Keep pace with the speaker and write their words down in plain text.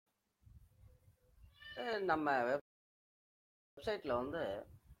நம்ம வெப்சைட்டில் வந்து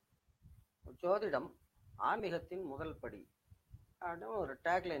ஜோதிடம் ஆன்மீகத்தின் முதல் படி அப்படின்னு ஒரு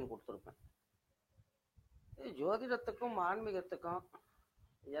டேக்லைன் கொடுத்துருப்பேன். ஜோதிடத்துக்கும் ஆன்மீகத்துக்கும்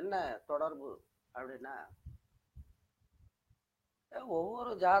என்ன தொடர்பு அப்படின்னா,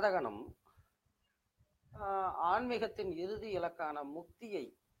 ஒவ்வொரு ஜாதகனும் ஆன்மீகத்தின் இறுதி இலக்கான முக்தியை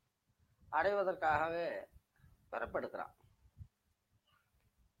அடைவதற்காகவே பிறப்பெடுக்கிறான்.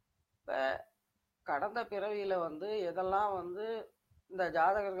 இப்போ கடந்த பிறவியில் எதெல்லாம் இந்த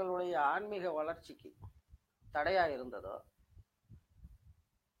ஜாதகர்களுடைய ஆன்மீக வளர்ச்சிக்கு தடையாக இருந்ததோ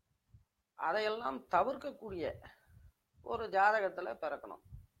அதையெல்லாம் தவிர்க்கக்கூடிய ஒரு ஜாதகத்தில் பிறக்கணும்.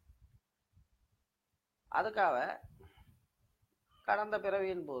 அதுக்காக கடந்த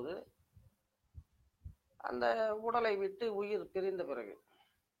பிறவியின் போது அந்த உடலை விட்டு உயிர் பிரிந்த பிறகு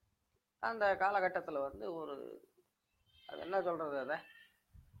அந்த காலகட்டத்தில் ஒரு அது என்ன சொல்கிறது, அதை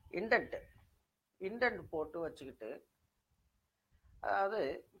இண்டென்ட் போட்டு வச்சுக்கிட்டு, அதாவது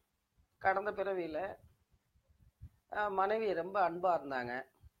கடந்த பிறவியில் மனைவி ரொம்ப அன்பாக இருந்தாங்க.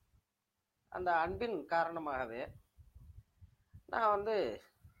 அந்த அன்பின் காரணமாகவே நான்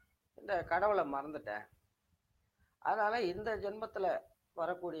இந்த கடவுளை மறந்துட்டேன். அதனால் இந்த ஜென்மத்தில்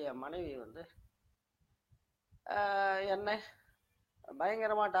வரக்கூடிய மனைவி என்னை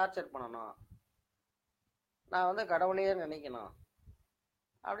பயங்கரமாக டார்ச்சர் பண்ணணும், நான் கடவுளையே நினைக்கணும்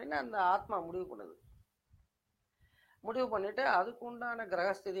அப்படின்னு அந்த ஆத்மா முடிவு பண்ணுது. முடிவு பண்ணிட்டு அதுக்கு உண்டான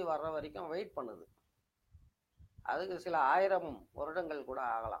கிரகஸ்திதி வர்ற வரைக்கும் வெயிட் பண்ணுது. அதுக்கு சில 1000 வருடங்கள் கூட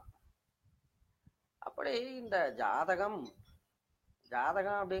ஆகலாம். அப்படி இந்த ஜாதகம்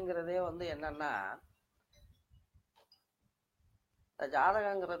அப்படிங்கிறதே என்னன்னா,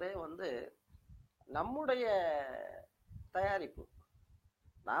 ஜாதகங்கிறதே நம்முடைய தயாரிப்பு.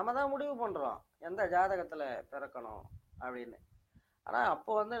 நாம தான் முடிவு பண்றோம் எந்த ஜாதகத்துல பிறக்கணும் அப்படின்னு. ஆனா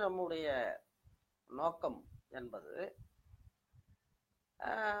அப்போ நம்முடைய நோக்கம் என்பது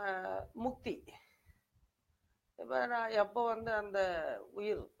முக்தி. இப்போ நான் எப்போ அந்த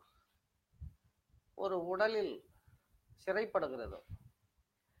உயிர் ஒரு உடலில் சிறைப்படுகிறதோ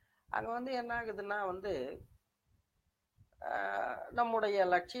அங்கே என்ன ஆகுதுன்னா நம்முடைய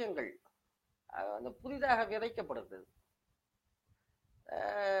லட்சியங்கள் புதிதாக விதைக்கப்படுது.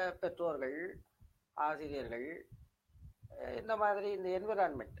 பெற்றோர்கள், ஆசிரியர்கள், இந்த மாதிரி இந்த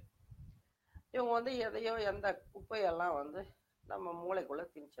என்விரான்மெண்ட் இவங்க எதையோ எந்த குப்பையெல்லாம் நம்ம மூளைக்குள்ள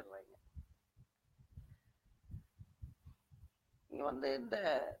திணிச்சிடுறாங்க. இங்க இந்த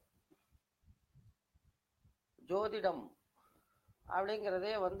ஜோதிடம்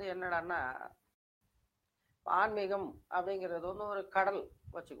அப்படிங்கிறதே என்னடான்னா, ஆன்மீகம் அப்படிங்கிறது ஒரு கடல்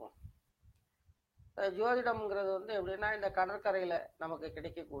வச்சுக்குவோம். ஜோதிடம்ங்கிறது எப்படின்னா, இந்த கடற்கரையில் நமக்கு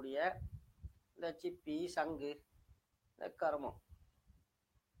கிடைக்கக்கூடிய இந்த சிப்பி, சங்கு, இந்த கருமம்.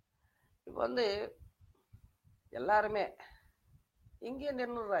 இப்போ எல்லாருமே இங்கே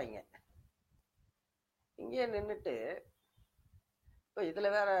நின்றுடுறாங்க. இங்கே நின்றுட்டு இப்போ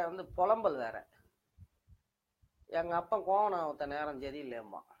இதில் வேற புலம்பல் வேற. எங்கள் அப்பன் கோவம் ஒருத்த நேரம்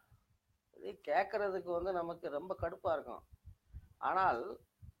சரியில்லையம்மா. இது கேட்கறதுக்கு நமக்கு ரொம்ப கடுப்பாக இருக்கும். ஆனால்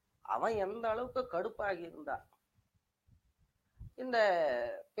அவன் எந்த அளவுக்கு கடுப்பாகி இருந்தா இந்த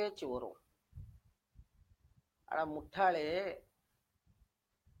பேச்சு வரும். ஆனா முட்டாளே,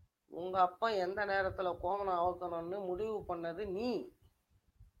 உங்க அப்பா எந்த நேரத்துல கோமனை அவுக்கணும்னு முடிவு பண்ணது நீ.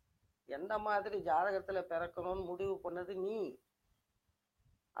 எந்த மாதிரி ஜாதகத்துல பிறக்கணும்னு முடிவு பண்ணது நீ.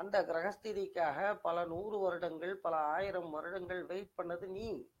 அந்த கிரகஸ்திதிக்காக பல 100 வருடங்கள், பல 1000 வருடங்கள் வெயிட் பண்ணது நீ.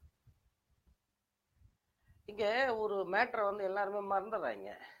 இங்க ஒரு மேட்டரை எல்லாருமே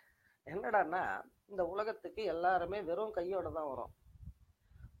மறந்துடுறாங்க. என்னடான்னா, இந்த உலகத்துக்கு எல்லாருமே வெறும் கையோட தான் வரும்.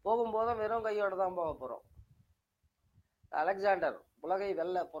 போகும்போதும் வெறும் கையோட தான் போக போறோம். அலெக்சாண்டர் உலகை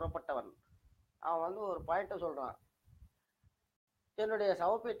வெல்ல புறப்பட்டவன். அவன் ஒரு பாயிண்ட சொல்றான். என்னுடைய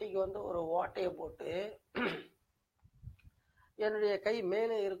சவப்பெட்டிக்கு ஒரு ஓட்டையை போட்டு என்னுடைய கை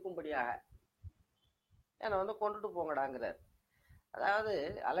மேலே இருக்கும்படியாக என்னை கொண்டுட்டு போங்கடாங்கிறார். அதாவது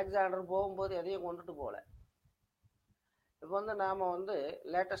அலெக்சாண்டர் போகும்போது எதையும் கொண்டுட்டு போகல. இப்போ நாம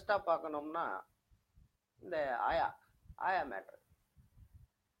லேட்டஸ்டா பார்க்கணும்னா இந்த ஆயா மேட்ரு.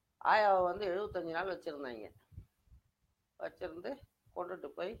 ஆயாவை 75 நாள் வச்சிருந்தாங்க. வச்சிருந்து கொண்டுட்டு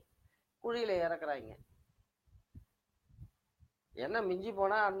போய் குழியில இறக்குறாங்க. என்ன மிஞ்சி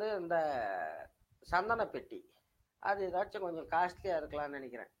போனா இந்த சந்தன பெட்டி அது ஏதாச்சும் கொஞ்சம் காஸ்ட்லியா இருக்கலாம்னு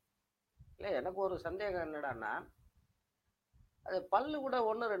நினைக்கிறேன். இல்லை, எனக்கு ஒரு சந்தேகம் என்னடான்னா, அது பல்லு கூட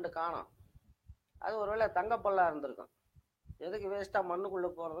 1-2 காணும். அது ஒருவேளை தங்கப்பல்லா இருந்திருக்கும். எதுக்கு வேஸ்டா மண்ணுக்குள்ள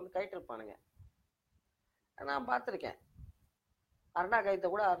போறதுன்னு கைட்டிருப்பானுங்க. நான் பார்த்துருக்கேன். அருணா கைத்தை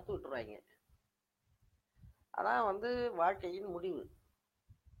கூட அறுத்து விட்டுருவாங்க. அதான் வாழ்க்கையின் முடிவு.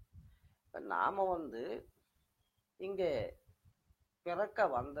 நாம வந்து இங்கே பிறக்க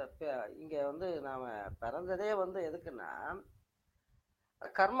இங்க வந்து நாம பிறந்ததே வந்து எதுக்குன்னா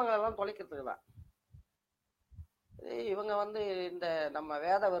கர்மங்கள் எல்லாம் தொலைக்கிறதுக்கு தான். இவங்க வந்து இந்த நம்ம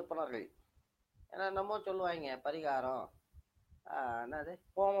வேத விற்பனர்கள் என்னமோ சொல்லுவாங்க, பரிகாரம், என்னது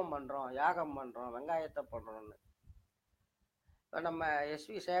ஹோமம் பண்றோம், யாகம் பண்றோம், வெங்காயத்தை பண்றோம்னு. இப்போ நம்ம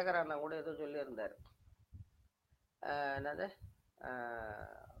எஸ்வி சேகர் அண்ணன் கூட எதுவும் சொல்லியிருந்தாரு, என்னது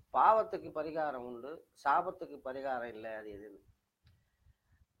பாவத்துக்கு பரிகாரம் உண்டு, சாபத்துக்கு பரிகாரம் இல்லை, அது எதுன்னு.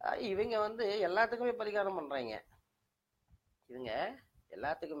 இவங்க வந்து எல்லாத்துக்குமே பரிகாரம் பண்றாங்க. இவங்க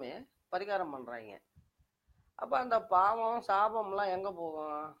எல்லாத்துக்குமே பரிகாரம் பண்றாங்க. அப்ப அந்த பாவம் சாபம்லாம் எங்க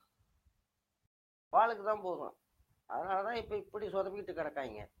போகும்? வாளுக்கு தான் போகும். அதனாலதான் இப்ப இப்படி சொதப்பிட்டு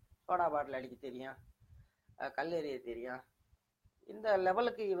கிடக்காங்க. சோடா பாட்டில் அடிக்க தெரியும், கல்லெறிய தெரியும். இந்த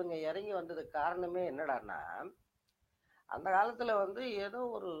லெவலுக்கு இவங்க இறங்கி வந்ததுக்கு காரணமே என்னடான்னா, அந்த காலத்துல வந்து ஏதோ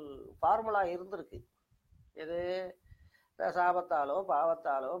ஒரு ஃபார்முலா இருந்திருக்கு. எது? சாபத்தாலோ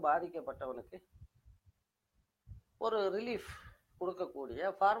பாவத்தாலோ பாதிக்கப்பட்டவனுக்கு ஒரு ரிலீஃப் கொடுக்கக்கூடிய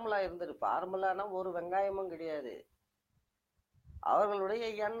ஃபார்முலா இருந்திருக்கு. ஃபார்முலானா ஒரு வெங்காயமும் கிடையாது, அவர்களுடைய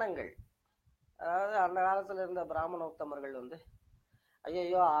எண்ணங்கள். அதாவது அந்த காலத்துல இருந்த பிராமண உத்தமர்கள் வந்து,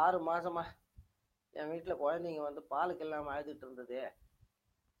 ஐயோ 6 மாசமா என் வீட்டுல குழந்தைங்க வந்து பாலுக்கு இல்லாம அழுதுட்டு இருந்தது,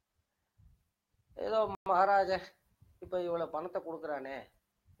 ஏதோ மகாராஜா இப்ப இவ்வளவு பணத்தை கொடுக்குறானே,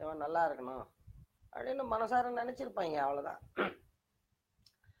 இவன் நல்லா இருக்கணும் அப்படின்னு மனசார நினைச்சிருப்பாங்க. அவ்வளவுதான்.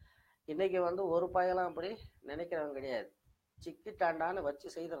 இன்னைக்கு வந்து ஒரு பயலாம் அப்படி நினைக்கிறவங்க கிடையாது. சிக்கிட்டாண்டான்னு வச்சு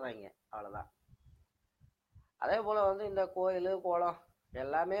செய்துடுறாங்க, அவ்வளவுதான். அதே போல வந்து இந்த கோயில் கோலம்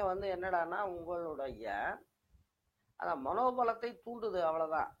எல்லாமே வந்து என்னடான்னா உங்களுடைய அந்த மனோபலத்தை தூண்டுது,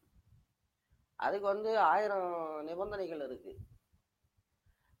 அவ்வளவுதான். அதுக்கு வந்து 1000 நிபந்தனைகள் இருக்கு.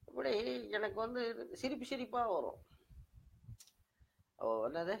 இப்படி எனக்கு வந்து சிரிப்பா வரும்.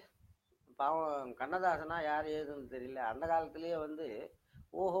 என்னது பாவம் கண்ணதாசனா யார் ஏதுன்னு தெரியல, அந்த காலத்திலேயே வந்து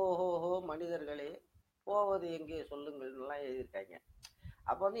ஓஹோஹோஹோ மனிதர்களே போவது எங்கே சொல்லுங்கள்லாம் எழுதியிருக்காங்க.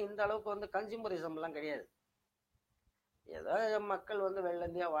 அப்போ வந்து இந்த அளவுக்கு வந்து கன்சியூமரிசம் எல்லாம் கிடையாது. ஏதோ மக்கள் வந்து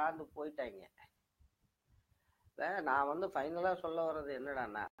வெள்ளந்தியா வாழ்ந்து போயிட்டாங்க. நான் வந்து ஃபைனலா சொல்ல வர்றது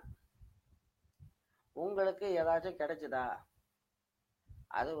என்னடான்னா, உங்களுக்கு ஏதாச்சும் கிடைச்சுதா,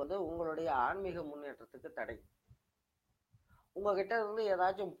 அது வந்து உங்களுடைய ஆன்மீக முன்னேற்றத்துக்கு தடை. உங்ககிட்ட இருந்து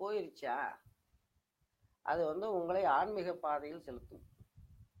ஏதாச்சும் போயிருச்சா, அது வந்து உங்களை ஆன்மீக பாதையில் செலுத்தும்.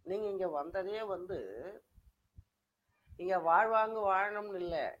 நீங்க இங்க வந்ததே வந்து இங்க வாழ்வாங்கு வாழணும்னு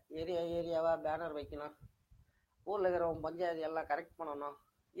இல்லை, ஏரியாவா பேனர் வைக்கணும், ஊர்ல இருக்கிறவங்க பஞ்சாயத்து எல்லாம் கரெக்ட் பண்ணணும்,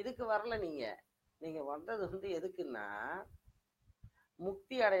 இதுக்கு வரல. நீங்க வந்தது வந்து எதுக்குன்னா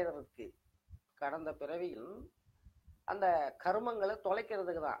முக்தி அடைகிறதுக்கு. கடந்த பிறவியில் அந்த கர்மங்களை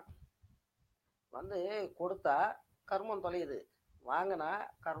தொலைக்கிறதுக்கு தான். வந்து கொடுத்தா கர்மம் தொலையுது, வாங்கினா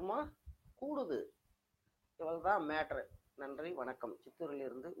கர்மம் கூடுது. இவ்வளவுதான் மேட்ரு. நன்றி, வணக்கம்.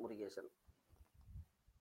 சித்தூரிலிருந்து முருகேசன்.